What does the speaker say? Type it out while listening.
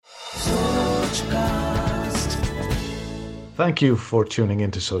Sochcast. Thank you for tuning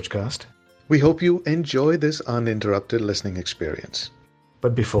into Sochcast. We hope you enjoy this uninterrupted listening experience.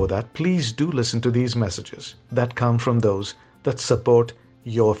 But before that, please do listen to these messages that come from those that support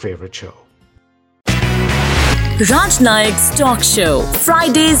your favorite show. Raj Nayak's talk show,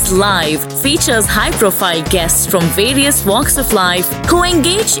 Fridays Live, features high-profile guests from various walks of life who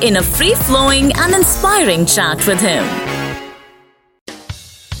engage in a free-flowing and inspiring chat with him.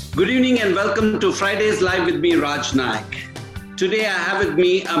 Good evening and welcome to Fridays Live with me, Raj Nayak. Today I have with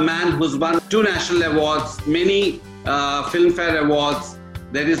me a man who's won 2 national awards, many Filmfare awards.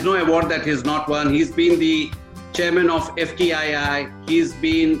 There is no award that he's not won. He's been the chairman of FTII. He's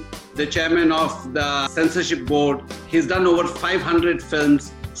been the chairman of the censorship board. He's done over 500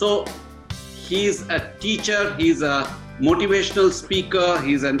 films. So he's a teacher. He's a motivational speaker.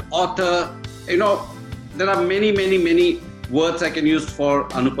 He's an author. You know, there are many words I can use for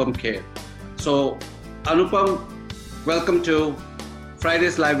Anupam Kher. So Anupam, welcome to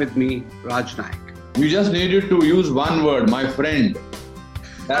Fridays Live with me, Raj Nayak. You just needed to use one word, my friend.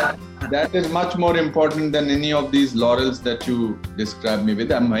 That is much more important than any of these laurels that you describe me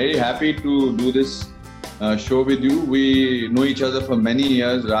with. I'm very happy to do this show with you. We know each other for many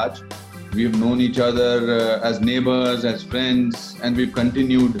years, Raj. We've known each other as neighbors, as friends, and we've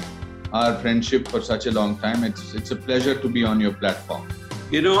continued our friendship for such a long time. It's a pleasure to be on your platform.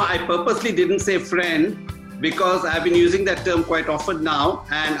 You know, I purposely didn't say friend because I've been using that term quite often now,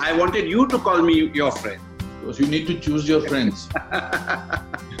 and I wanted you to call me your friend. So you need to choose your friends.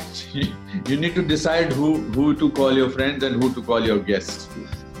 You need to decide who to call your friends and who to call your guests.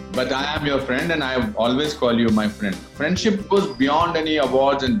 But I am your friend and I always call you my friend. Friendship goes beyond any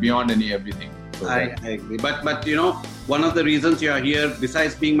awards and beyond any everything. So I agree. But you know, one of the reasons you are here,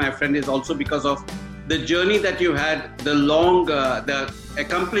 besides being my friend, is also because of the journey that you had, the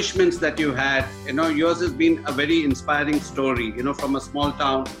accomplishments that you had. You know, yours has been a very inspiring story, you know, from a small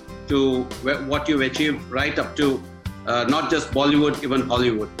town to what you've achieved right up to not just Bollywood, even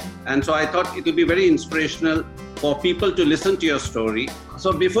Hollywood. And so I thought it will be very inspirational for people to listen to your story.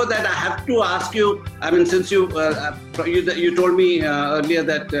 So before that, I have to ask you, I mean, since you told me earlier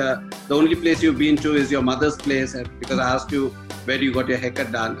that the only place you've been to is your mother's place, because I asked you where you got your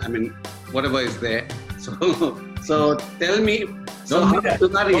haircut done. I mean, whatever is there. So tell me,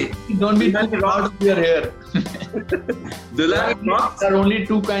 don't be too proud of your hair. Dulari rocks. There are only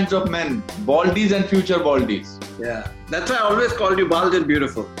 2 kinds of men, baldies and future baldies. Yeah, that's why I always called you bald and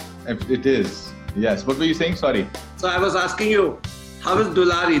beautiful. It is. Yes. What were you saying? Sorry. So I was asking you, how is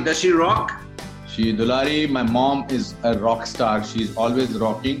Dulari? Does she rock? Dulari, my mom is a rock star. She's always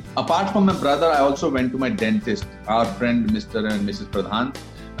rocking. Apart from my brother, I also went to my dentist, our friend Mr. and Mrs. Pradhan.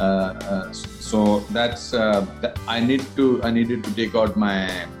 So that's I needed to take out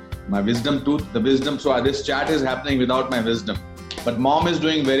my wisdom tooth. The wisdom. So this chat is happening without my wisdom. But mom is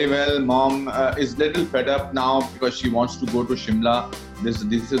doing very well. Mom is little fed up now because she wants to go to Shimla.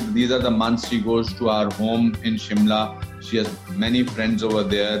 These are the months she goes to our home in Shimla. She has many friends over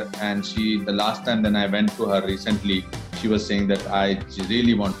there, and the last time when I went to her recently, she was saying that she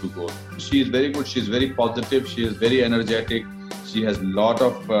really want to go. She is very good. She is very positive. She is very energetic. She has lot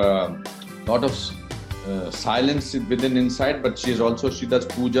of silence within inside, but she does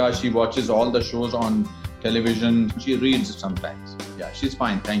puja. She watches all the shows on television. She reads sometimes. Yeah, she's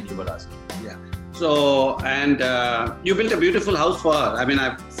fine. Thank you for asking. Yeah. So, and you built a beautiful house for her. I mean,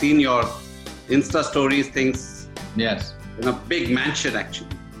 I've seen your Insta stories, things. Yes. In a big mansion, actually.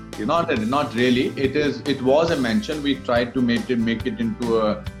 Not really. It was a mansion. We tried to make it into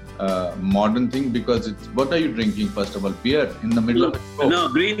a modern thing because what are you drinking first of all? Beer in the middle of it? Oh. No,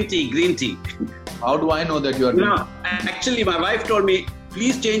 green tea. How do I know that you are drinking? No, actually my wife told me,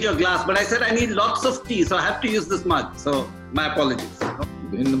 please change your glass. But I said, I need lots of tea, so I have to use this mug. So my apologies.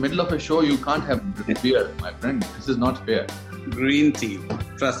 In the middle of a show, you can't have beer, my friend. This is not fair. Green tea,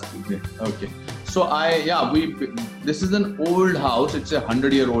 trust me. Okay. So this is an old house. It's a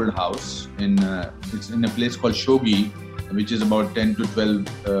 100-year-old house. It's in a place called Shogi, which is about 10 to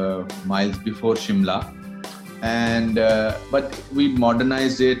 12 miles before Shimla. And but we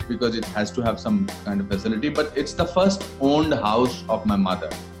modernized it because it has to have some kind of facility. But it's the first owned house of my mother,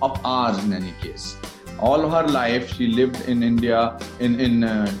 of ours in any case. All her life, she lived in India, in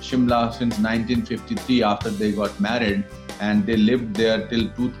Shimla since 1953 after they got married. And they lived there till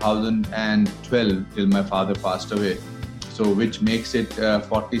 2012, till my father passed away. So which makes it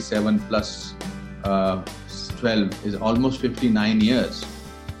 47 plus 12 is almost 59 years.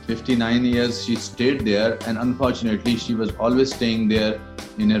 59 years she stayed there, and unfortunately she was always staying there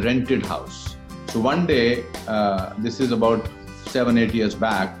in a rented house. So one day, this is about 7-8 years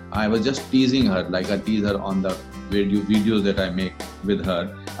back, I was just teasing her, like I tease her on the videos that I make with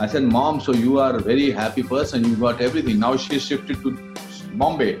her. I said, Mom, so you are a very happy person. You got everything. Now she shifted to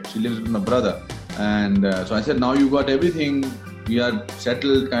Bombay. She lives with my brother. And so I said, now you got everything. We are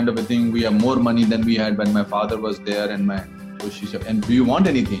settled kind of a thing. We have more money than we had when my father was there. So she said, and do you want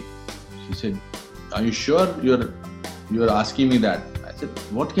anything? She said, are you sure you're asking me that? I said,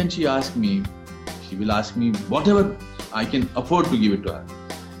 what can she ask me? She will ask me whatever I can afford to give it to her.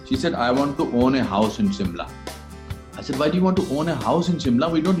 She said, I want to own a house in Shimla. I said, why do you want to own a house in Shimla?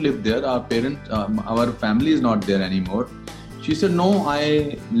 We don't live there. Our family is not there anymore. She said, no,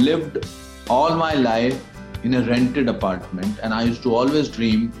 I lived all my life in a rented apartment and I used to always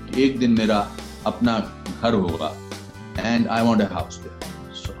dream, ek din mera apna ghar hoga and I want a house there.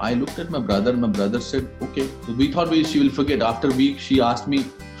 So I looked at my brother. My brother said, okay. So we thought she will forget. After a week, she asked me,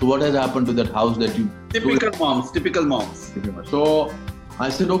 so what has happened to that house that you... Typical moms. So I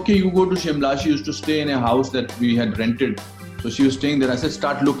said, okay, you go to Shimla. She used to stay in a house that we had rented. So she was staying there. I said,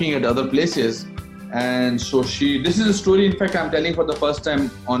 start looking at other places. And so this is a story, in fact, I'm telling for the first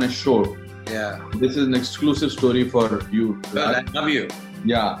time on a show. Yeah. This is an exclusive story for you. Well, I love you.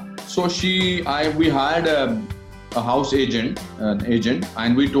 Yeah. So we hired a house agent,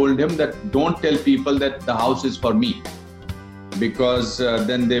 and we told him that don't tell people that the house is for me, because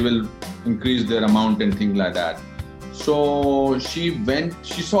then they will increase their amount and things like that. So she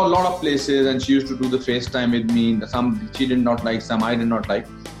saw a lot of places and she used to do the FaceTime with me. Some she did not like, some I did not like.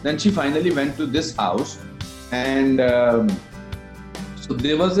 Then she finally went to this house, and so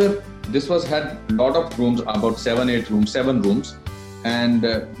this had a lot of rooms, about 7 rooms, and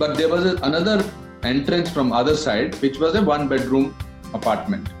but there was another entrance from other side, which was a 1-bedroom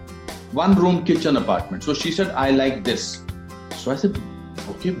apartment, 1-room kitchen apartment. So she said, I like this. So I said,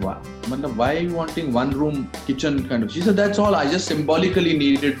 okay, why are you wanting 1-room kitchen kind of? She said, that's all. I just symbolically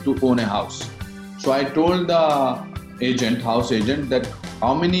needed to own a house. So I told the house agent, that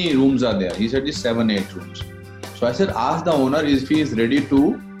how many rooms are there? He said, it's 7-8 rooms. So I said, ask the owner if he is ready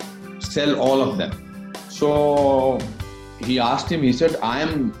to sell all of them. So he asked him, he said,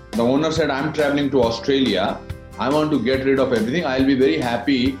 the owner said, I'm traveling to Australia. I want to get rid of everything. I'll be very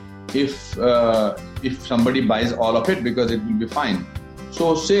happy if somebody buys all of it, because it will be fine.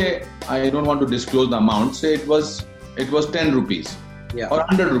 So say, I don't want to disclose the amount, say it was 10 rupees or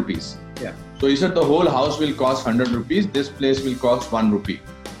 100 rupees. Yeah. So he said the whole house will cost 100 rupees. This place will cost 1 rupee.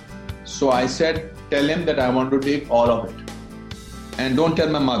 So I said, tell him that I want to take all of it. And don't tell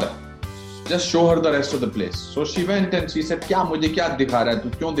my mother. Just show her the rest of the place. So she went and she said, mujhe kya dikha raha hai? Tu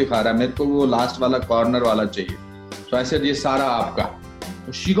kyun dikha raha hai? Mere ko wo last wala corner wala chahiye. So I said, ye sara aapka.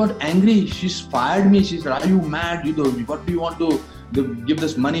 So she got angry. She fired me. She said, are you mad? What do you want to give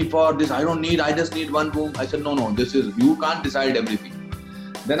this money for? This I don't need. I just need 1 room. I said, no, you can't decide everything.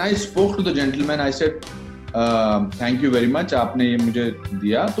 Then I spoke to the gentleman. I said, thank you very much. Aapne ye mujhe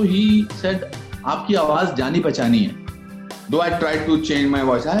diya. So he said, aapki awaaz jani pehchani hai. Though I tried to change my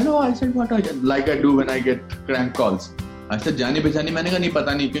voice. Hello, I said, like I do when I get crank calls. I said, jani pehchani? मैंने कहा नहीं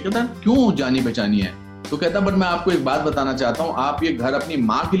पता नहीं. क्यों जानी पहचानी है? तो कहता, बट मैं आपको एक बात बताना चाहता हूँ, आप ये घर अपनी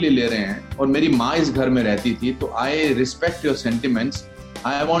माँ के लिए ले रहे हैं और मेरी माँ इस घर में रहती थी, तो I respect your sentiments.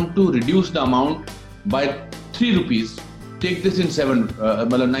 I want to reduce the amount by 3 rupees. Take this in 7,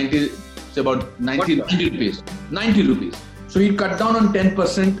 it's about 90 rupees. 90 rupees. So he cut down on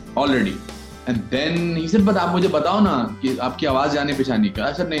 10% already. And then he said, but आप मुझे बताओ ना कि आपकी आवाज जाने पहचानी क्या?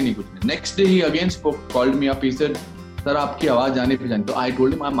 I said, नहीं कुछ नहीं. Next day he again called me up. He said, sir, आपकी आवाज जाने पहचानी. तो I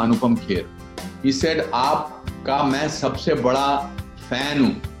told him, I'm Anupam Kher. He said, आपका मैं सबसे बड़ा fan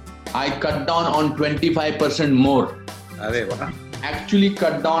हूँ. I cut down on 25% more. अरे वाह. Actually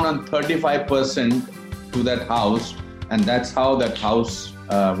cut down on 35% to that house, and that's how that house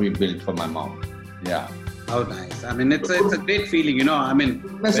we built for my mom. Yeah. How nice. I mean, it's a great feeling, I mean.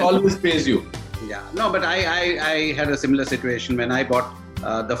 Goodness always pays you. Yeah. No, but I had a similar situation when I bought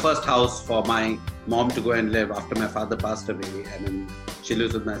the first house for my mom to go and live after my father passed away, and then she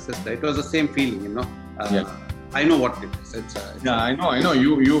lives with my sister. It was the same feeling, Yeah. I know what it is. I know.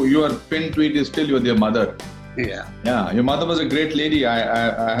 Your pin tweet is still with your mother. Yeah. Yeah. Your mother was a great lady.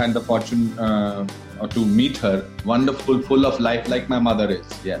 I had the fortune to meet her. Wonderful, full of life, like my mother is.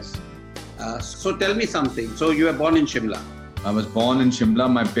 Yes. So tell me something. So you were born in Shimla. I was born in Shimla.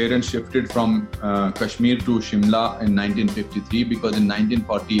 My parents shifted from Kashmir to Shimla in 1953 because in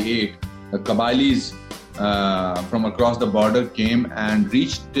 1948 the Kabalis from across the border came and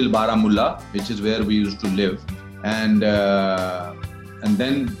reached till Baramulla, which is where we used to live, and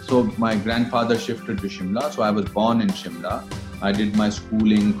then so my grandfather shifted to Shimla. So I was born in Shimla. I did my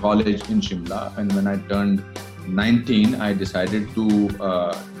schooling, college in Shimla, and when I turned 19, I decided to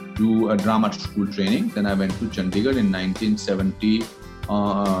do a drama school training. Then I went to Chandigarh in 1970.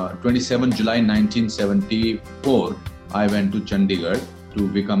 27 July 1974, I went to Chandigarh to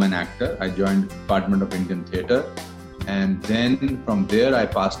become an actor. I joined Department of Indian Theatre, and then from there I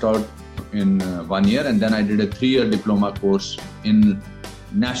passed out in 1 year, and then I did a 3-year diploma course in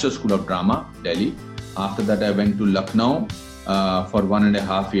National School of Drama, Delhi. After that, I went to Lucknow for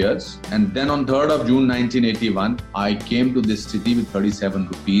 1.5 years, and then on 3rd of June 1981, I came to this city with 37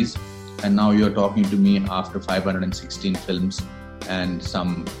 rupees, and now you're talking to me after 516 films and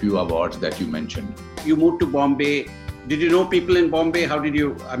some few awards that you mentioned. You moved to Bombay. Did you know people in Bombay? How did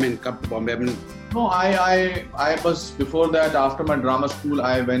you, come to Bombay? No, I was, before that, after my drama school,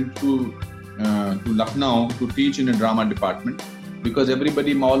 I went to Lucknow to teach in a drama department, because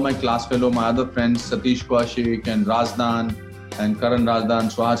everybody, all my class fellow, my other friends, Satish Kaushik and Razdan and Karan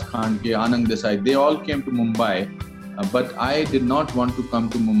Razdan, Suhas Khandke, Anand Desai, they all came to Mumbai. But I did not want to come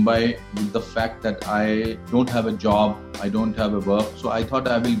to Mumbai with the fact that I don't have a job, I don't have a work. So I thought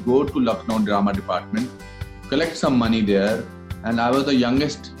I will go to Lucknow drama department, collect some money there. And I was the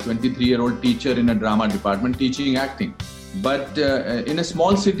youngest 23-year-old teacher in a drama department teaching acting. But in a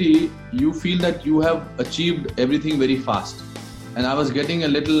small city, you feel that you have achieved everything very fast. And I was getting a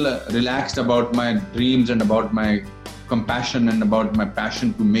little relaxed about my dreams and about my compassion and about my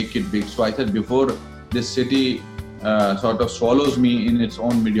passion to make it big. So I thought, before this city sort of swallows me in its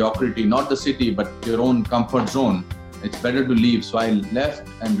own mediocrity, not the city, but your own comfort zone, it's better to leave. So I left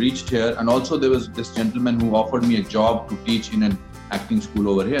and reached here. And also there was this gentleman who offered me a job to teach in an acting school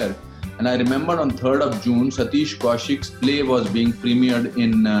over here. And I remember on 3rd of June, Satish Kaushik's play was being premiered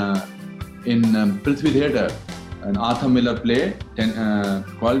in Prithvi Theatre, an Arthur Miller play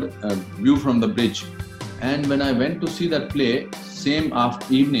called View from the Bridge. And when I went to see that play, same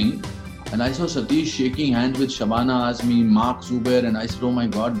evening, and I saw Satish shaking hands with Shabana Azmi, Mark Zubair, and I said, oh my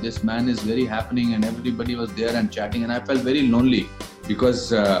God, this man is very happening, and everybody was there and chatting, and I felt very lonely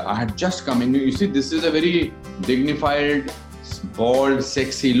because I had just come in. You see, this is a very dignified, bold,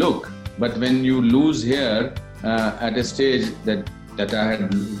 sexy look. But when you lose here at a stage that I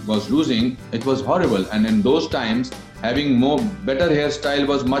was losing, it was horrible. And in those times, having better hairstyle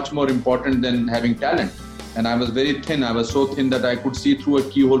was much more important than having talent. And I was very thin. I was so thin that I could see through a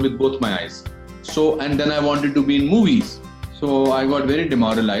keyhole with both my eyes. And then I wanted to be in movies. So I got very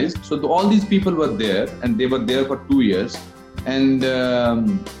demoralized. So all these people were there, and they were there for 2 years. And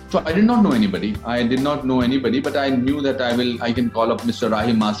so I did not know anybody. But I knew that I can call up Mr.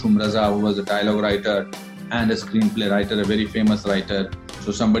 Rahim Masoom Raza, who was a dialogue writer and a screenplay writer, a very famous writer.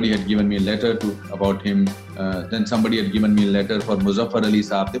 So somebody had given me a letter about him. Then somebody had given me a letter for Muzaffar Ali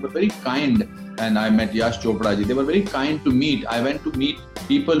Saab. They were very kind. And I met Yash Chopra ji. They were very kind to meet. I went to meet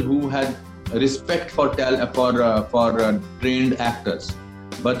people who had respect for trained actors.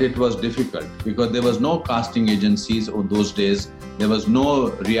 But it was difficult because there was no casting agencies those days. There was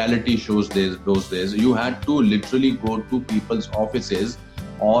no reality shows those days. You had to literally go to people's offices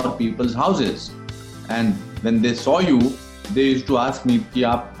or people's houses. And when they saw you, they used to ask me कि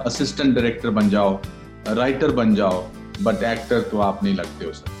आप assistant director बन जाओ, writer बन जाओ, but actor तो आप नहीं लगते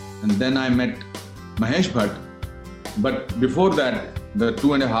हो sir. And then I met Mahesh Bhatt. But before that, the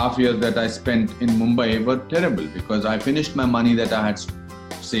 2.5 years that I spent in Mumbai were terrible because I finished my money that I had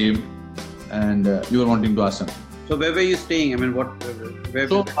saved, and you were wanting to ask something. So where were you staying? So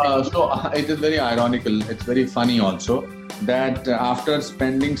it is very ironical. It's very funny also that after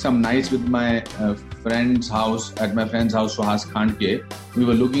spending some nights with my friend's house, Suhas Khandke, we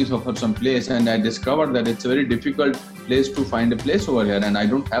were looking for some place, and I discovered that it's a very difficult place to find a place over here, and I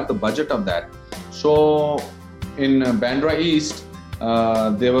don't have the budget of that. So in Bandra East,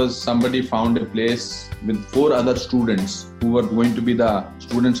 there was somebody found a place with 4 other students who were going to be the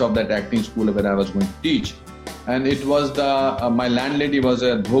students of that acting school where I was going to teach. And it was my landlady was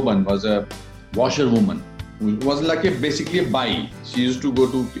a dhoban, was a washerwoman. It was like basically a bai. She used to go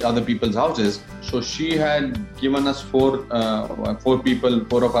to other people's houses. So she had given us 4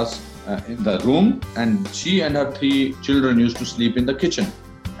 of us in the room, and she and her 3 children used to sleep in the kitchen.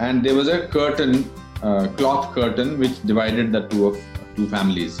 And there was a curtain, cloth curtain, which divided the two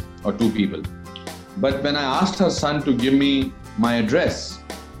families or 2 people. But when I asked her son to give me my address,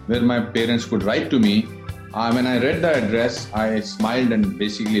 where my parents could write to me, when I read the address, I smiled and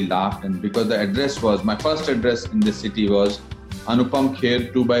basically laughed. And because the address was, my first address in the city was Anupam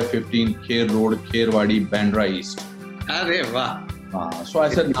Kher, 2/15 Kher Road, Kherwadi, Bandra East. Arre wah. So I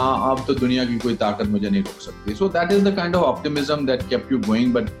said, nah, ab to duniya ki koi taakat mujhe nahi rok sakti. So that is the kind of optimism that kept you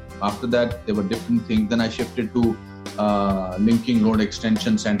going. But after that, there were different things. Then I shifted to Linking Road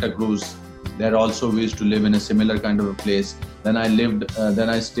Extension, Santa Cruz. There also we used to live in a similar kind of a place. Then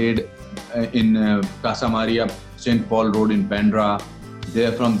I stayed in Casa Maria, St. Paul Road in Bandra.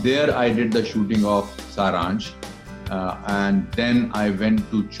 From there I did the shooting of Saransh. And then I went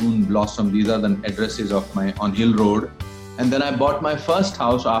to June Blossom. These are the addresses of on Hill Road. And then I bought my first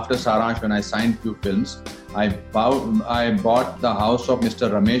house after Saransh when I signed few films. I bought the house of Mr.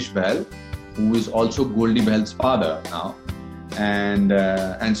 Ramesh Bahl, who is also Goldie Bahl's father now, and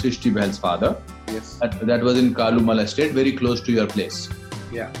Srishti Bahl's father. Yes. That was in Kalumal Estate, very close to your place.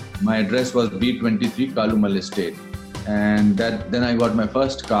 Yeah. My address was B23 Kalumal Estate. And then I got my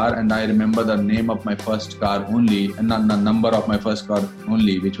first car, and I remember the name of my first car only, and the number of my first car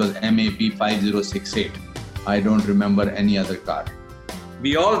only, which was MAP 5068. I don't remember any other car.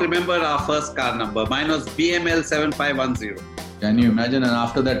 We all remember our first car number. Mine was BML 7510. Can you imagine? And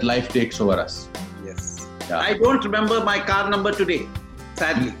after that, life takes over us. Yes. Yeah. I don't remember my car number today,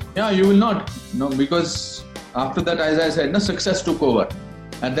 sadly. Yeah, you will not. No, because after that, as I said, success took over.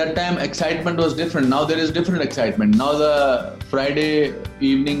 At that time, excitement was different. Now there is different excitement. Now the Friday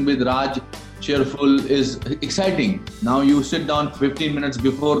evening with Raj Cheerful is exciting. Now you sit down 15 minutes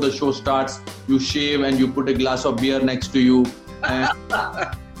before the show starts, you shave and you put a glass of beer next to you.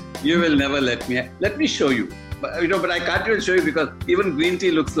 You will never let me. Let me show you. But I can't even show you because even green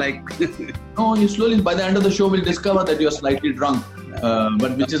tea looks like... No, you slowly, by the end of the show, will discover that you're slightly drunk.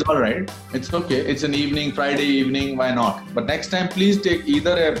 But which is all right. It's okay. It's an evening, Friday evening, why not? But next time, please take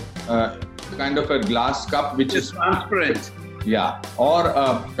either a kind of a glass cup which is transparent. Yeah, or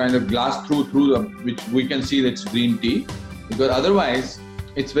a kind of glass through which we can see that it's green tea. Because otherwise,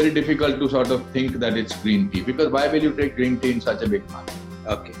 it's very difficult to sort of think that it's green tea. Because why will you take green tea in such a big amount?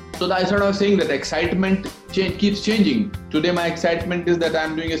 Okay. So I sort of saying that excitement keeps changing. Today, my excitement is that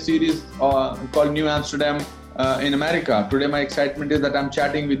I'm doing a series called New Amsterdam in America. Today, my excitement is that I'm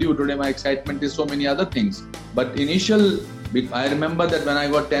chatting with you. Today, my excitement is so many other things. But I remember that when I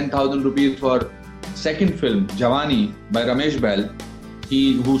got 10,000 rupees for second film, Jawani by Ramesh Bahl,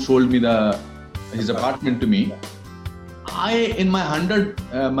 who sold me his apartment to me. In my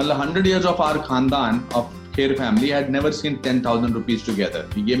 100 years of our Khandan, of Kher family, had never seen 10,000 rupees together.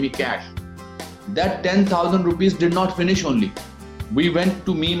 He gave me cash. That 10,000 rupees did not finish only. We went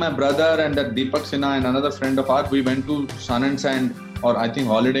to my brother and that Deepak Sinha and another friend of ours, we went to Sun and Sand, or I think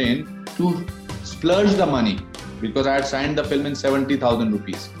Holiday Inn, to splurge the money because I had signed the film in 70,000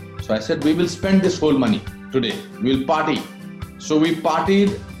 rupees. So I said, we will spend this whole money today. We'll party. So we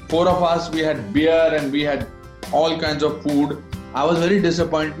partied, 4 of us, we had beer and we had all kinds of food. I was very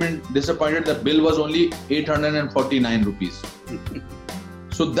disappointed. The bill was only 849 rupees.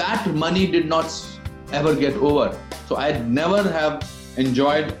 So that money did not ever get over. So I never have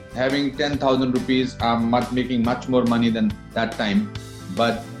enjoyed having 10,000 rupees. I'm making much more money than that time.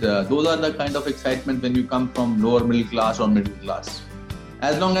 But those are the kind of excitement when you come from lower middle class or middle class.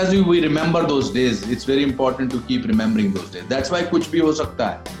 As long as we remember those days, it's very important to keep remembering those days. That's why Kuch Bhi Ho Sakta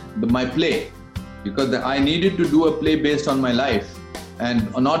Hai, my play. Because I needed to do a play based on my life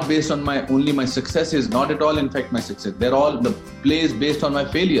and not based on only my successes, not at all in fact my success. They're all the plays based on my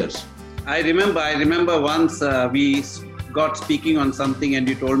failures. I remember once we got speaking on something and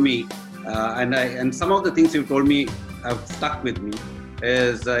you told me, and some of the things you told me have stuck with me,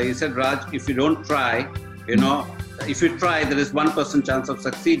 is you said, Raj, if you don't try, if you try, there is 1% chance of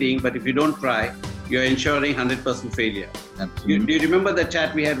succeeding, but if you don't try, you're ensuring 100% failure. Absolutely. Do you remember the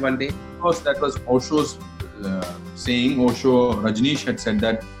chat we had one day? Of course, that was Osho's saying. Rajneesh had said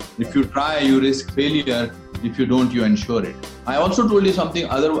that if you try, you risk failure. If you don't, you ensure it. I also told you something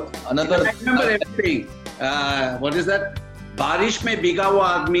another. I remember everything. What is that? Barish mein bhiga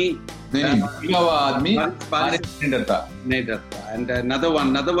hua aadmi. Bhiga hua aadmi barish nahi darta. Nahi darta. And another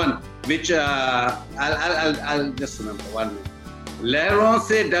one, which I'll just remember 1 minute. लहरों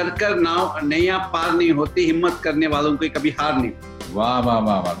से डरकर नैया पार नहीं होती, हिम्मत करने वालों को कभी हार नहीं.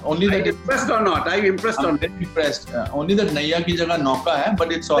 वाह. Only that impressed or not? Are you impressed or not? Impressed. Only that नैया की जगह नौका है,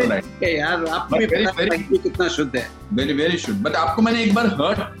 but it's all right. यार आपको भी पता है कितना शुद्ध है. Very शुद्ध. But आपको मैंने एक बार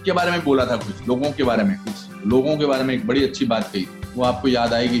हर्ट के बारे में बोला था, कुछ लोगों के बारे में एक बड़ी अच्छी बात कही. वो आपको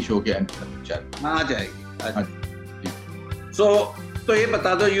याद आएगी शो के एंड तक. आ जाएगी. So ये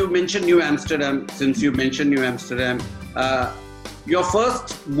बता दो, you mentioned New Amsterdam. Since you mentioned New Amsterdam, your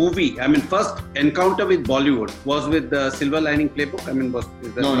first movie, first encounter with Bollywood was with the Silver Lining Playbook.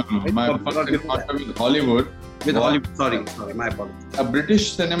 No. My first encounter with Hollywood. Sorry, my apologies. A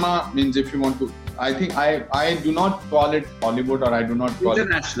British cinema means, if you want to, I think I do not call it Hollywood, or I do not call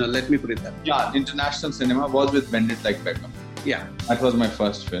international. Let me put it that way. Yeah, international cinema was with Bend It Like Beckham. Yeah, that was my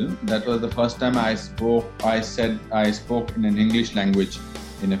first film. That was the first time I spoke in an English language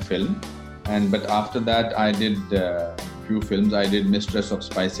in a film. But after that, I did few films. I did Mistress of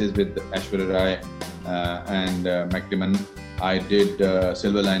Spices with Aishwarya Rai and McTiernan. I did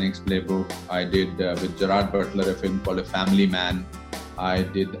Silver Linings Playbook. I did with Gerard Butler a film called A Family Man. I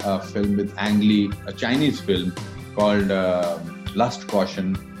did a film with Ang Lee, a Chinese film called Lust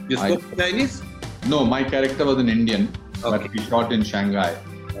Caution. You spoke Chinese? No, my character was an Indian, Okay. but we shot in Shanghai.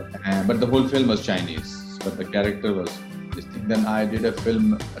 But the whole film was Chinese, but the character was this thing. Then I did a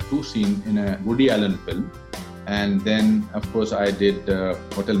film, a 2-scene in a Woody Allen film. And then, of course, I did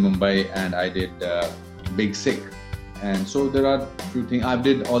Hotel Mumbai and I did Big Sick. And so there are a few things. I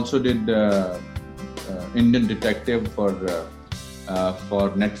also did Indian Detective for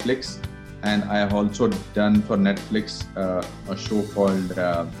Netflix. And I have also done for Netflix a show called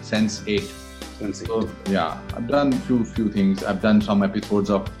Sense8. So, yeah, I've done few things. I've done some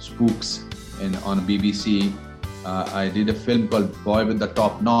episodes of Spooks on BBC. I did a film called Boy with the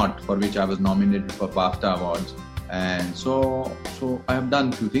Top Knot, for which I was nominated for BAFTA Awards. And so I have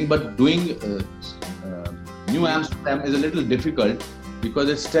done few things. But doing New Amsterdam is a little difficult because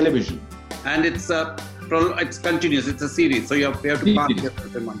it's television. And it's continuous. It's a series, so you have to pass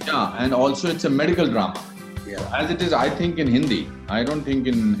every month. Yeah, and also it's a medical drama. Yeah. So as it is, I think in Hindi. I don't think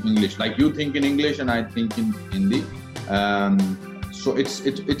in English. Like you think in English, and I think in Hindi. So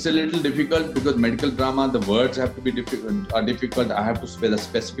it's a little difficult because medical drama, the words have to be difficult. I have to spell the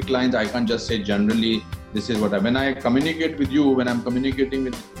specific lines. I can't just say generally. This is what when I communicate with you, when I'm communicating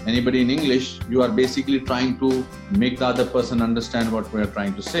with anybody in English, you are basically trying to make the other person understand what we are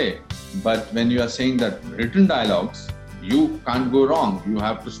trying to say. But when you are saying that written dialogues, you can't go wrong. You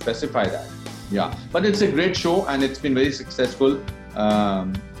have to specify that. Yeah, but it's a great show and it's been very successful.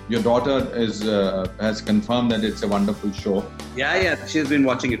 Your daughter has confirmed that it's a wonderful show. Yeah, she's been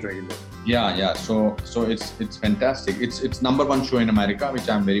watching it regularly. Yeah. So it's fantastic. It's #1 show in America, which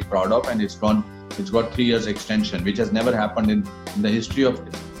I'm very proud of, and it's got 3 years extension, which has never happened in the history of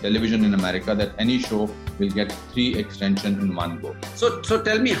television in America, that any show will get 3 extension in one go. So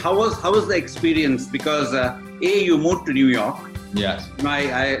tell me, how was the experience? Because you moved to New York. Yes.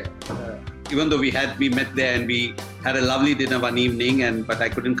 Even though we met there and we had a lovely dinner one evening, but I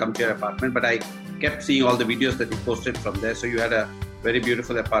couldn't come to your apartment. But I kept seeing all the videos that you posted from there. So you had a very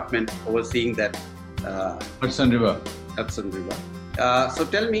beautiful apartment overseeing that Hudson River. So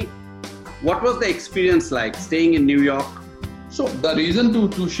tell me, what was the experience like staying in New York? So the reason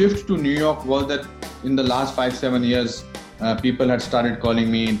to shift to New York was that in the last 5-7 years, people had started calling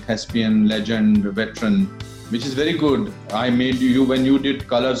me thespian, legend, veteran, which is very good. I made you when you did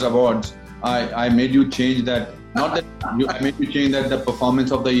Colors Awards, I made you change that. Not that I made you change that the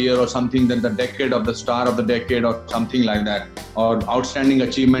performance of the year or something, that the decade of the star of the decade or something like that, or outstanding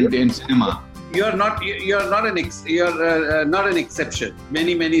achievement in cinema. You're not an exception.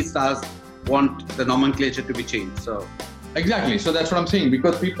 Many stars want the nomenclature to be changed. So exactly. So that's what I'm saying,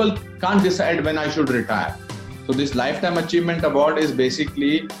 because people can't decide when I should retire. So this Lifetime Achievement Award is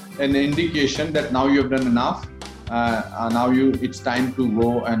basically an indication that now you've done enough. It's time to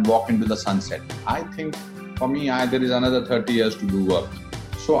go and walk into the sunset. I think for me, there is another 30 years to do work.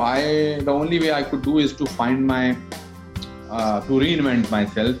 So the only way I could do is to find to reinvent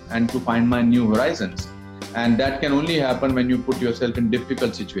myself and to find my new horizons. And that can only happen when you put yourself in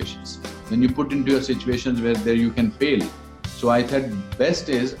difficult situations. When you put into your situations where there you can fail. So I thought best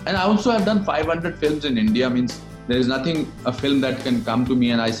is, and I also have done 500 films in India, means there is a film that can come to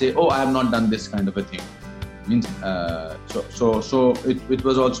me and I say, oh, I have not done this kind of a thing. Means so it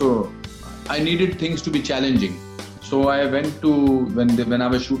was also, I needed things to be challenging. So I went to when I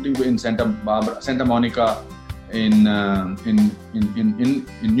was shooting in Santa Monica in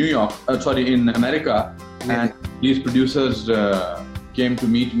New York, in America, and these producers came to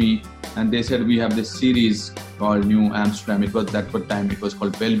meet me and they said, we have this series called New Amsterdam. It was that time it was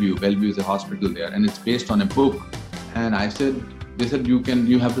called Bellevue. Bellevue is a hospital there and it's based on a book. And they said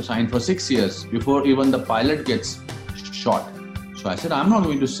you have to sign for 6 years before even the pilot gets shot. So I said, I'm not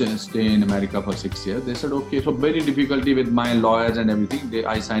going to stay in America for 6 years. They said, okay. So very difficulty with my lawyers and everything.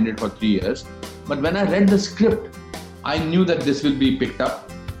 I signed it for 3 years. But when I read the script, I knew that this will be picked up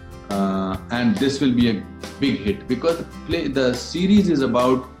and this will be a big hit, because the series is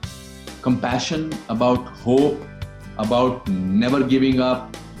about compassion, about hope, about never giving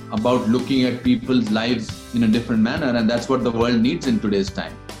up, about looking at people's lives in a different manner, and that's what the world needs in today's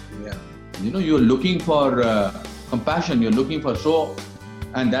time. Yeah. You're looking for compassion, you're looking for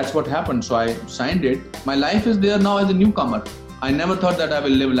and that's what happened. So I signed it. My life is there now as a newcomer. I never thought that I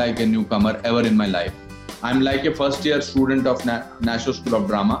will live like a newcomer ever in my life. I'm like a first-year student of National School of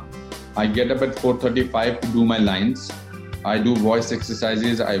Drama. I get up at 4:35 to do my lines. I do voice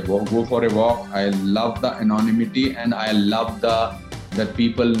exercises. I go for a walk. I love the anonymity, and I love that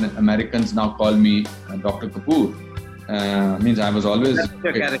people, Americans now call me Dr. Kapoor. Means I was always that's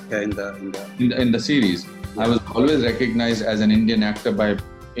your character in the series. I was always recognized as an Indian actor by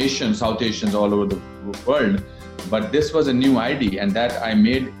South Asians all over the world. But this was a new ID, and that I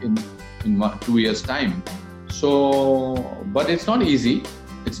made in 2 years' time. So, but it's not easy.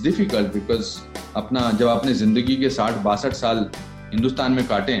 It's difficult because जब आपने जिंदगी के 60-62 साल हिंदुस्तान में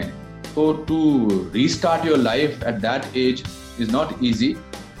काटे हैं, तो to restart your life at that age is not easy.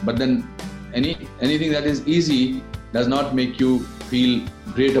 But then anything that is easy does not make you feel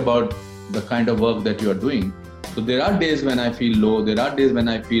great about the kind of work that you are doing. So there are days when I feel low. There are days when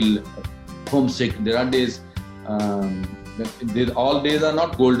I feel homesick. There are days. All days are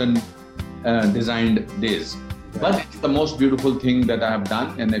not golden designed days. But it's the most beautiful thing that I have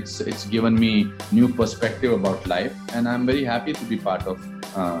done, and it's given me new perspective about life, and I'm very happy to be part of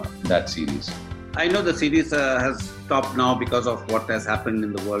that series. I know the series has stopped now because of what has happened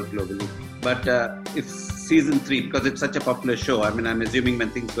in the world globally. But if season 3, because it's such a popular show, I mean, I'm assuming when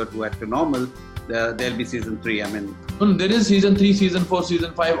things go back to normal, there'll be season 3. I mean, no, there is season 3, season 4,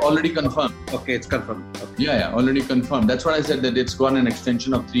 season 5 already confirmed. Okay, it's confirmed. Okay. Yeah, already confirmed. That's what I said, that it's got an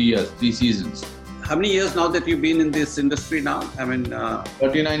extension of 3 years, 3 seasons. How many years now that you've been in this industry now? I mean,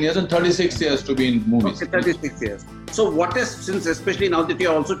 39 years and 36 years to be in movies. Okay, 36 years. So what has, since especially now that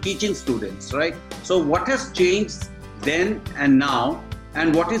you're also teaching students, right? So what has changed then and now,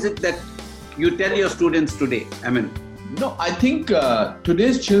 and what is it that you tell your students today? I mean, no, I think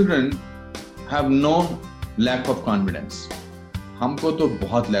today's children have no lack of confidence. हमको तो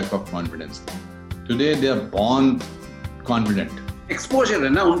बहुत lack of confidence. Today they are born confident. Exposure है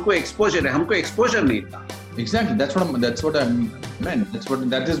ना, उनको exposure है, हमको exposure नहीं था. Exactly, that's what I meant.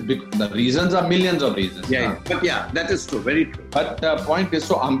 That is big. The reasons are millions of reasons. But that is true, very true. But the point is,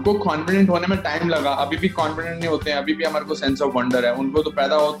 so हमको confident होने में time लगा. अभी भी confident नहीं होते हैं. अभी भी हमारे को sense of wonder है. उनको तो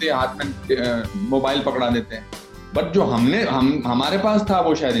पैदा होते हैं हाथ में मोबाइल पकड़ा देते हैं. But जो हमारे पास था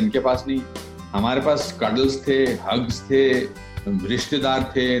वो शायद इनके पास नहीं. हमारे पास cuddles थे, hugs थे,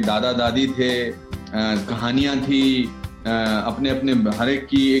 रिश्तेदार थे, दादा दादी थे, कहानियां थी. अपने हर एक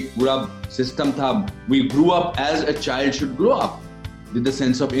की एक पूरा सिस्टम था. We grew up as a child should grow up with the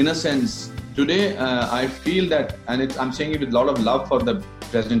sense of innocence. Today I feel that, and I'm saying it with a lot of love for the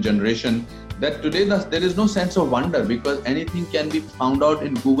present generation, that today there is no sense of wonder because anything can be found out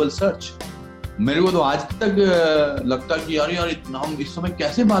in Google search. मेरे को तो आज तक लगता कि यार इतना हम इस समय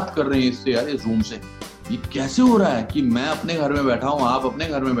कैसे बात कर रहे हैं इससे, यार इस रूम से ये कैसे हो रहा है कि मैं अपने घर में बैठा हूँ, आप अपने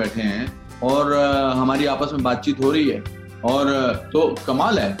घर में बैठे हैं और हमारी आपस में बातचीत हो रही है, और तो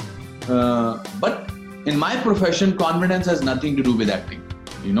कमाल है. But in my profession, confidence has nothing to do with acting.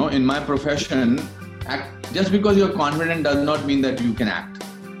 You know, in my profession, just because you're confident does not mean that you can act.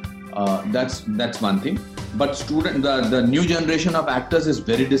 That's one thing. But the new generation of actors is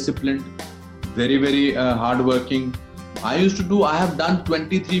very disciplined, very, very hardworking. I have done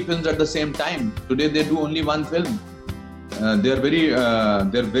 23 films at the same time. Today they do only one film. They're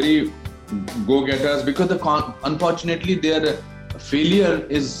very go-getters because unfortunately their failure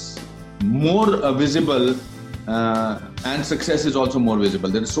is more visible and success is also more visible.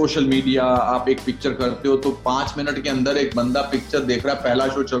 There is social media. आप एक picture करते हो तो 5 minute के अंदर एक बंदा picture देख रहा है, पहला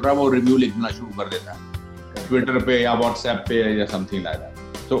शो चल रहा है, वो रिव्यू लिखना शुरू कर देता है ट्विटर पे या व्हाट्सएप पे या something like that.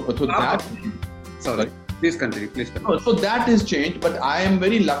 So that. Sorry. Please continue. So that is changed, but I am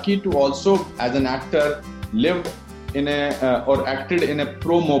very lucky to also, as an actor, lived in or acted in a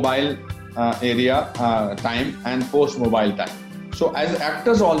pro-mobile area time and post-mobile time. So as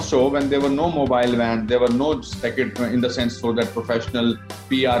actors also, when there were no mobile vans, there were no in the sense so that professional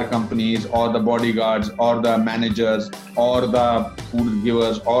PR companies or the bodyguards or the managers or the food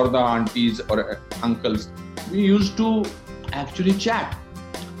givers or the aunties or uncles, we used to actually chat.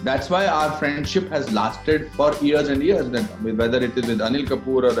 That's why our friendship has lasted for years and years. Whether it is with Anil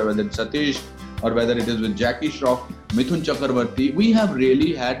Kapoor or whether it's Satish or whether it is with Jackie Shroff, Mithun Chakrabarti, we have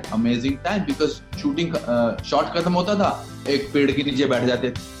really had amazing time because shooting shot खत्म होता था, एक पेड़ के नीचे बैठ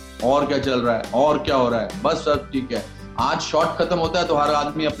जाते थे, और क्या चल रहा है, और क्या हो रहा है, बस सब ठीक है. आज शॉट खत्म होता है तो हर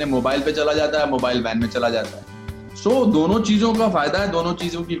आदमी अपने मोबाइल पे चला जाता है, मोबाइल वैन में चला जाता है. So दोनों चीजों का फायदा है, दोनों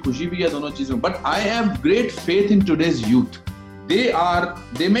चीजों की खुशी भी है, दोनों चीजों. But I have great faith in today's youth.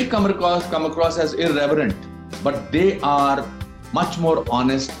 They may come across as irreverent, but they are much more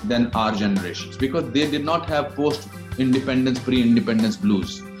honest than our generations because they did not have post-independence, pre-independence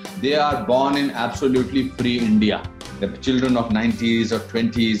blues. They are born in absolutely free India. The children of 90s or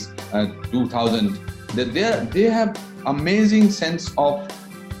 20s, 2000, they have amazing sense of,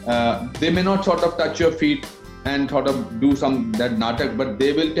 they may not sort of touch your feet and thought of do some that natak, but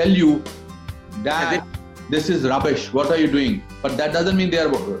they will tell you that this is rubbish. What are you doing? But that doesn't mean they are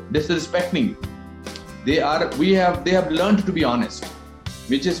disrespecting. They have learned to be honest,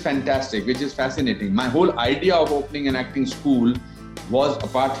 which is fantastic, which is fascinating. My whole idea of opening an acting school was,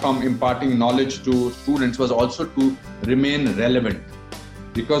 apart from imparting knowledge to students, was also to remain relevant.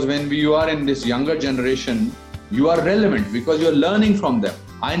 Because when you are in this younger generation, you are relevant because you're learning from them.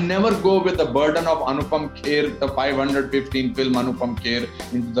 I never go with the burden of Anupam Kher, the 515 film Anupam Kher,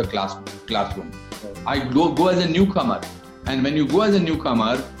 into the classroom. I go as a newcomer. And when you go as a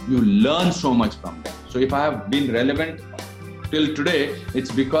newcomer, you learn so much from them. So if I have been relevant till today,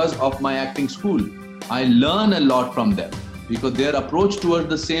 it's because of my acting school. I learn a lot from them because their approach towards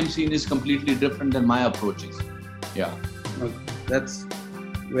the same scene is completely different than my approaches. Yeah. That's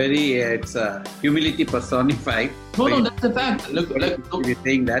very, it's humility personified. No, that's a fact. Look, you're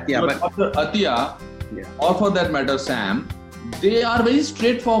saying that, yeah. But Atiya, or for that matter, Sam, they are very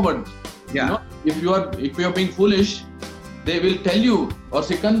straightforward. Yeah. You know, if you are being foolish, they will tell you, or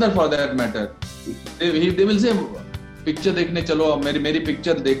Sikandar for that matter, they will say, picture dekhne chalo, meri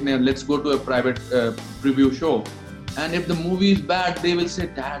picture dekhne, let's go to a private preview show. And if the movie is bad, they will say,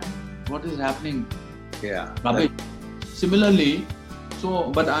 Dad, what is happening? Yeah. Similarly,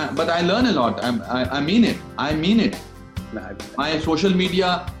 but I learn a lot. I mean it. My social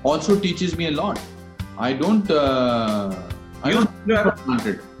media also teaches me a lot.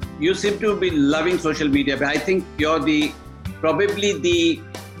 You seem to be loving social media, but I think you're probably the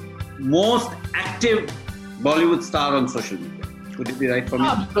most active Bollywood star on social media. Would it be right for me?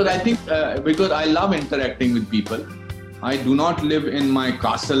 Because I think because I love interacting with people. I do not live in my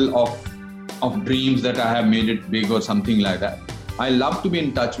castle of dreams that I have made it big or something like that. I love to be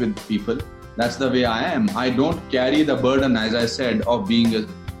in touch with people. That's the way I am. I don't carry the burden, as I said, of being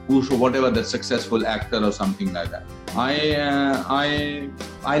whatever the successful actor or something like that. I'm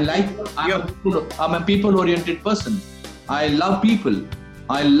a people-oriented person. I love people.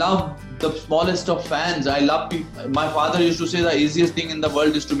 I love the smallest of fans. I love people. My father used to say the easiest thing in the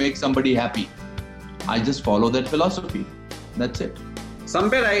world is to make somebody happy. I just follow that philosophy. That's it.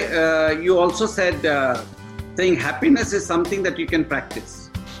 Somewhere you also said saying happiness is something that you can practice.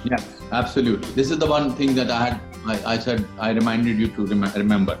 Yes, absolutely. This is the one thing that I said I reminded you to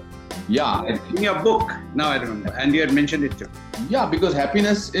remember. Yeah. In your book, now I remember. And you had mentioned it too. Yeah, because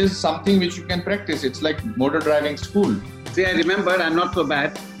happiness is something which you can practice. It's like motor driving school. See, I remember. I'm not so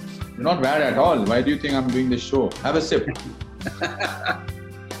bad. You're not bad at all. Why do you think I'm doing this show? Have a sip.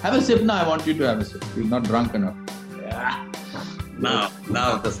 Have a sip now. I want you to have a sip. You're not drunk enough. Yeah.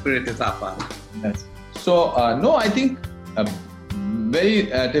 Now the spirit is up. Yes. So, no, I think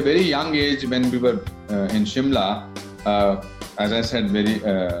at a very young age when we were in Shimla, as I said,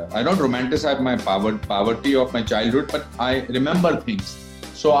 I don't romanticize my poverty of my childhood, but I remember things.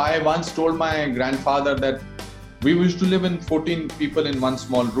 So I once told my grandfather that we used to live in 14 people in one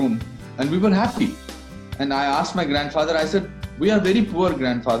small room and we were happy. And I asked my grandfather, I said, we are very poor,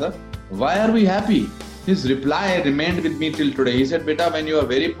 grandfather. Why are we happy? His reply remained with me till today. He said, Beta, when you are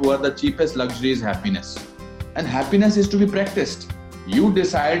very poor, the cheapest luxury is happiness. And happiness is to be practiced. You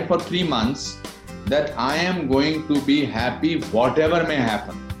decide for 3 months that I am going to be happy whatever may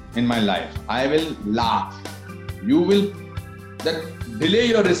happen in my life. I will laugh. You will delay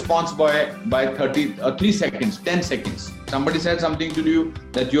your response by 3 seconds, 10 seconds. Somebody said something to you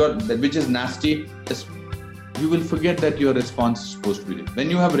which is nasty. You will forget that your response is supposed to be. When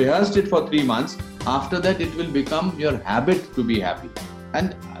you have rehearsed it for 3 months, after that it will become your habit to be happy.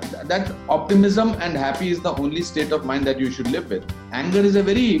 And that optimism and happy is the only state of mind that you should live with. Anger is a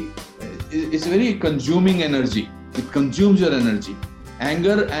very consuming energy. It consumes your energy.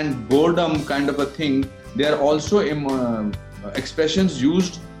 Anger and boredom kind of a thing, they are also expressions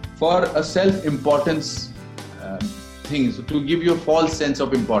used for a self-importance thing, so to give you a false sense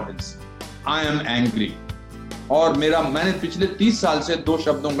of importance. I am angry. और मैंने पिछले 30 साल से 2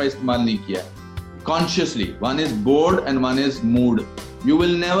 शब्दों का इस्तेमाल नहीं किया consciously. One is bored and one is mood. You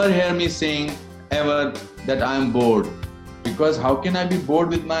will never hear me saying ever that I am bored, because how can I be bored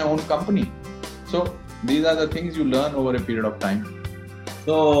with my own company? So these are the things you learn over a period of time.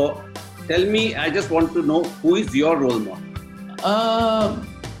 So tell me, I just want to know, who is your role model?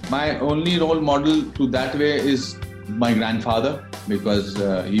 My only role model to that way is my grandfather, because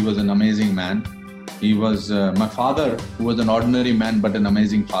he was an amazing man. He was my father, who was an ordinary man but an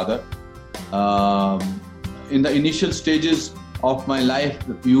amazing father. In the initial stages of my life,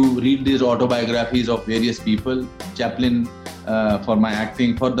 you read these autobiographies of various people. Chaplin, for my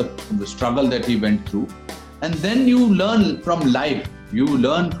acting, for the struggle that he went through. And then you learn from life. You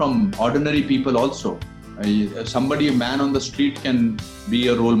learn from ordinary people also. Somebody, a man on the street can be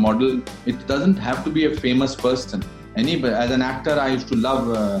a role model. It doesn't have to be a famous person. As an actor, I used to love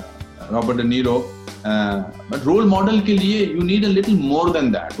Robert De Niro. But role model ke liye, you need a little more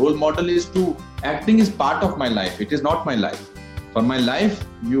than that. Role model acting is part of my life. It is not my life. For my life,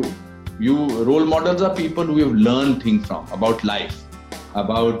 role models are people who have learned things from, about life,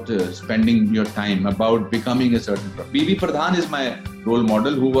 about spending your time, about becoming a certain person. B.B. Pradhan is my role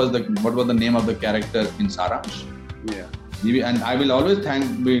model, what was the name of the character in Saransh? Yeah. And I will always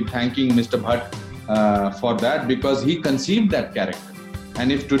be thanking Mr. Bhatt for that, because he conceived that character.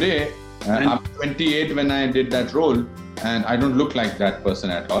 And if today, I'm 28 when I did that role, and I don't look like that person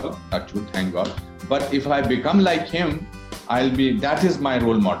at all, actually, thank God. But if I become like him, that is my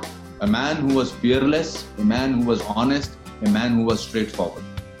role model. A man who was fearless, a man who was honest, a man who was straightforward.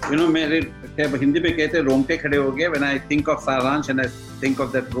 मेरे हिंदी में कहते हैं रोंगटे खड़े हो गए when I think of Saransh and I think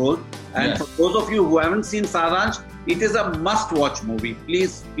of that role. And Yes. For those of you who haven't seen Saransh, it is a must-watch movie.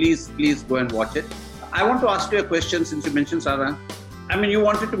 Please go and watch it. I want to ask you a question since you mentioned Saransh. I mean, you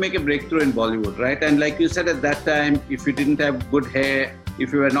wanted to make a breakthrough in Bollywood, right? And like you said at that time, if you didn't have good hair,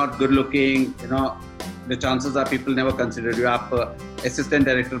 if you were not good looking, the chances are people never considered you. आप assistant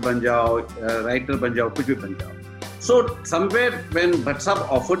director बन जाओ, writer बन जाओ, कुछ भी बन जाओ. So somewhere when Bhatt Sahab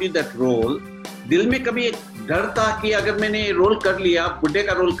offered you that role, दिल में कभी एक डर था कि अगर मैंने ये रोल कर लिया, बुड्ढे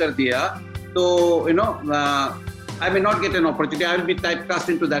का रोल कर दिया, तो I may not get an opportunity. I will be typecast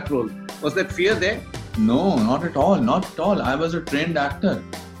into that role. Was that fear there? No, not at all. Not at all. I was a trained actor.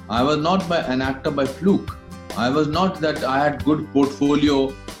 I was not an actor by fluke. I was not that I had good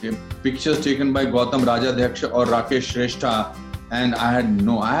portfolio, pictures taken by Gautam Rajadhyaksha or Rakesh Shrestha, and I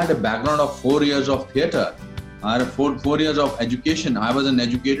had a background of 4 years of theatre. I had 4 years of education. I was an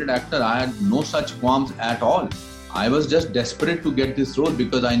educated actor. I had no such qualms at all. I was just desperate to get this role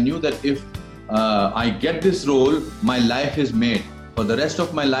because I knew that if I get this role, my life is made. For the rest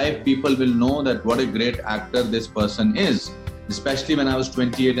of my life, people will know that what a great actor this person is. Especially when I was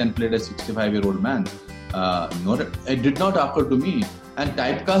 28 and played a 65-year-old man. It did not occur to me. And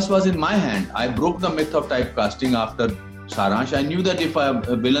typecast was in my hand. I broke the myth of typecasting after Saransh. I knew that if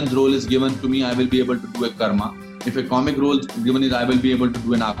a villain's role is given to me, I will be able to do a Karma. If a comic role is given, I will be able to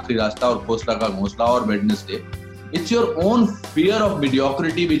do an Aakhri Rasta or Khosla Ka Ghosla or Wednesday. It's your own fear of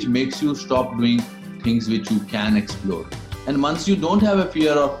mediocrity which makes you stop doing things which you can explore. And once you don't have a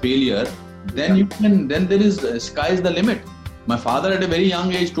fear of failure, then there is sky's the limit. My father at a very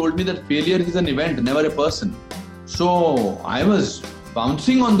young age told me that failure is an event, never a person. So I was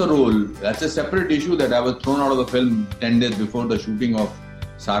bouncing on the role. That's a separate issue that I was thrown out of the film 10 days before the shooting of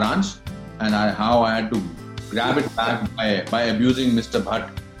Saransh, and how I had to grab it back by abusing Mr. Bhatt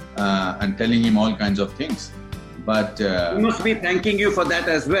and telling him all kinds of things. But he must be thanking you for that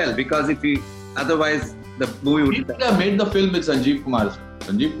as well, because otherwise the movie would have made the film with Sanjeev Kumar.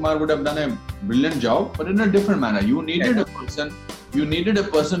 Sanjeev Kumar would have done a brilliant job, but in a different manner. You needed a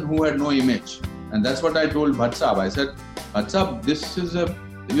person who had no image. And that's what I told Bhatt Sahab. I said, Bhatt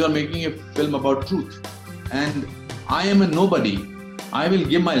Sahab, you are making a film about truth. And I am a nobody. I will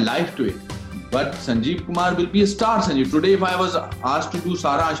give my life to it. But Sanjeev Kumar will be a star. Today, if I was asked to do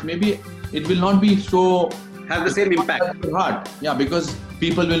Saransh, maybe it will not be so... have the same impact. Hard. Yeah, because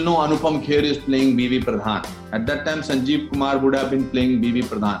people will know Anupam Kher is playing B.V. Pradhan. At that time, Sanjeev Kumar would have been playing B.V.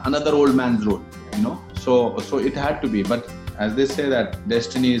 Pradhan, another old man's role, So it had to be. But as they say that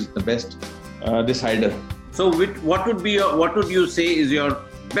destiny is the best decider. So what would you say is your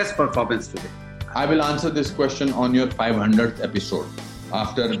best performance today? I will answer this question on your 500th episode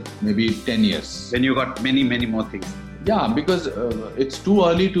after maybe 10 years. When you got many, many more things. Yeah, because it's too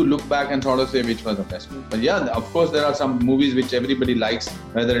early to look back and sort of say which was the best movie. But yeah, of course, there are some movies which everybody likes,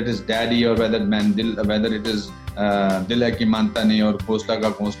 whether it is Daddy or whether it is Dil Hai Ki Manta Nahi or Khosla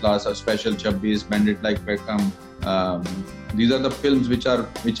Ka Ghosla, Special 26, Bandit Like Beckham. These are the films which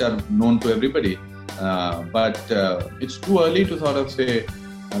are known to everybody. But it's too early to sort of say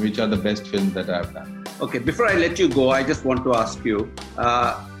which are the best films that I have done. Okay, before I let you go, I just want to ask you.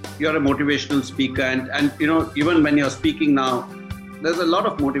 You're a motivational speaker, and even when you're speaking now, there's a lot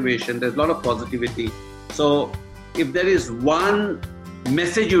of motivation, there's a lot of positivity. So if there is one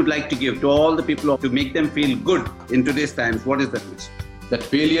message you'd like to give to all the people to make them feel good in today's times, what is that message? That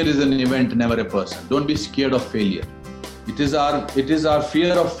failure is an event, never a person. Don't be scared of failure. It is our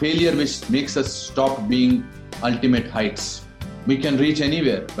fear of failure which makes us stop being ultimate heights. We can reach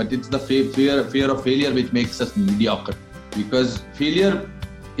anywhere, but it's the fear of failure which makes us mediocre. Because failure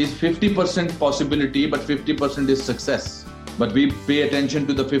is 50% possibility, but 50% is success. But we pay attention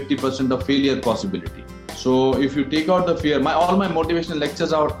to the 50% of failure possibility. So if you take out the fear, all my motivational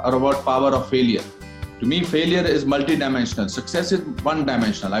lectures are about power of failure. To me, failure is multidimensional. Success is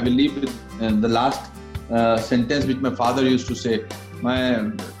one-dimensional. I will leave with the last sentence which my father used to say.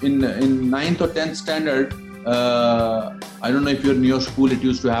 In 9th or 10th standard, I don't know if you're in your school, it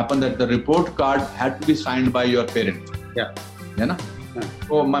used to happen that the report card had to be signed by your parent. Yeah. Yeah, na?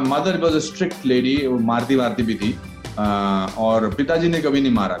 So my mother was a strict lady, मारती भी थी, और पिताजी ने कभी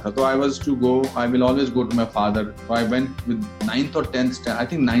नहीं मारा था. So I will always go to my father. So I went with 9th or 10th standard, I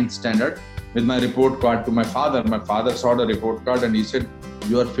think 9th standard, with my report card to my father. My father saw the report card and he said,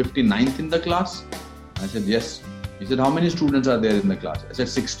 "You are 59th in the class?" I said, "Yes." He said, "How many students are there in the class?" I said,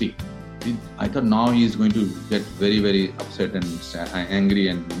 60. I thought now he is going to get very, very upset and angry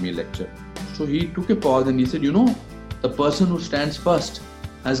and give me a lecture. So he took a pause and he said, the person who stands first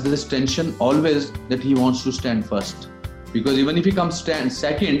has this tension always that he wants to stand first. Because even if he comes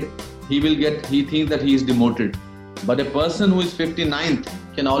second, he thinks that he is demoted. But a person who is 59th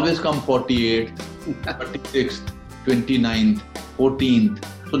can always come 48th, 36th, 29th, 14th.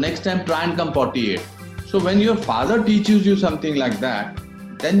 So next time try and come 48th. So when your father teaches you something like that,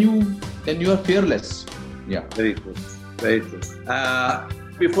 then you are fearless. Yeah. Very true. Very true.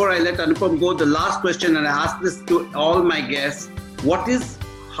 Before I let Anupam go, the last question, and I ask this to all my guests,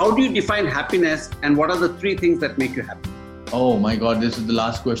 how do you define happiness and what are the 3 things that make you happy? Oh my God, this is the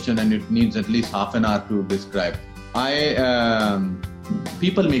last question and it needs at least half an hour to describe.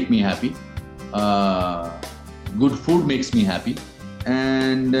 People make me happy. Good food makes me happy.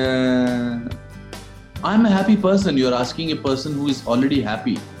 And I'm a happy person. You're asking a person who is already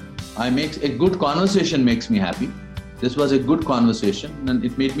happy. A good conversation makes me happy. This was a good conversation and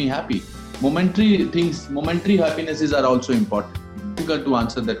it made me happy. Momentary happinesses are also important. Difficult to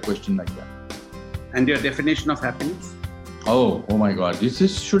answer that question like that. And your definition of happiness? Oh my God.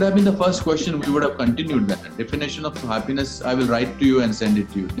 This should have been the first question. We would have continued that. Definition of happiness, I will write to you and send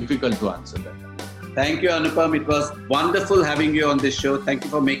it to you. Difficult to answer that. Thank you, Anupam. It was wonderful having you on this show. Thank you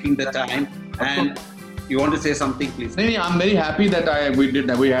for making the time. And you want to say something, please? I'm very happy that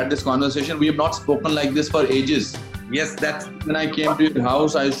we had this conversation. We have not spoken like this for ages. Yes, when I came to your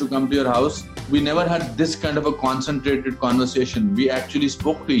house, I used to come to your house. We never had this kind of a concentrated conversation. We actually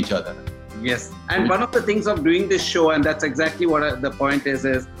spoke to each other. Yes. And one of the things of doing this show, and that's exactly what the point is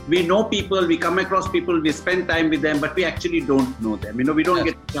we know people, we come across people, we spend time with them, but we actually don't know them. We don't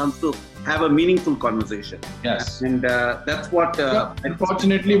get a chance to have a meaningful conversation. Yes. And that's what...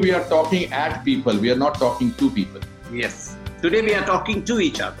 unfortunately, we are talking at people. We are not talking to people. Yes. Today we are talking to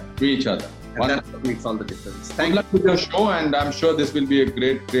each other. To each other. And that's what makes all the difference. Good luck with your show, and I'm sure this will be a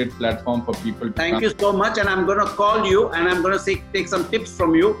great platform for people. Thank you so much, and I'm going to call you and I'm going to take some tips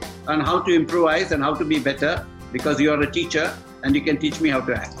from you on how to improvise and how to be better, because you are a teacher and you can teach me how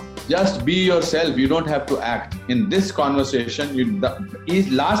to act. Just be yourself. You don't have to act. In this conversation, the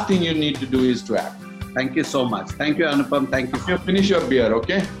last thing you need to do is to act. Thank you so much. Thank you, Anupam. Thank you. You finish your beer,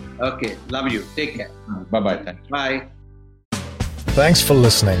 okay? Okay. Love you. Take care. Bye-bye. Thank you. Bye. Thanks for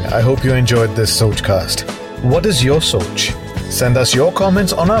listening. I hope you enjoyed this Sochcast. What is your Soch? Send us your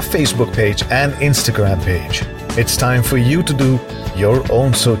comments on our Facebook page and Instagram page. It's time for you to do your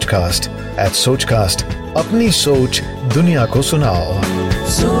own Sochcast at Sochcast. Apni Soch Duniya ko sunao.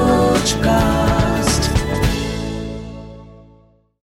 Sochcast.